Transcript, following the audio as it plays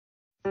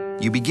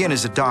You begin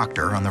as a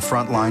doctor on the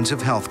front lines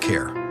of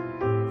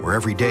healthcare, where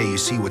every day you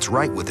see what's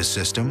right with the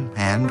system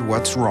and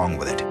what's wrong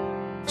with it.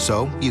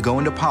 So you go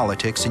into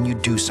politics and you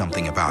do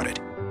something about it.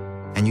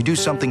 And you do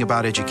something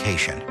about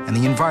education and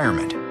the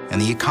environment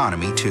and the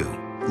economy too,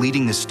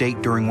 leading the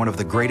state during one of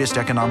the greatest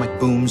economic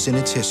booms in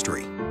its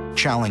history,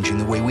 challenging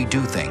the way we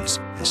do things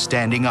and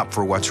standing up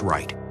for what's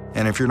right.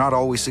 And if you're not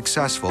always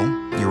successful,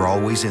 you're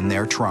always in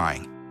there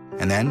trying.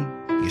 And then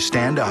you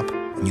stand up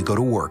and you go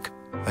to work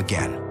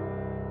again.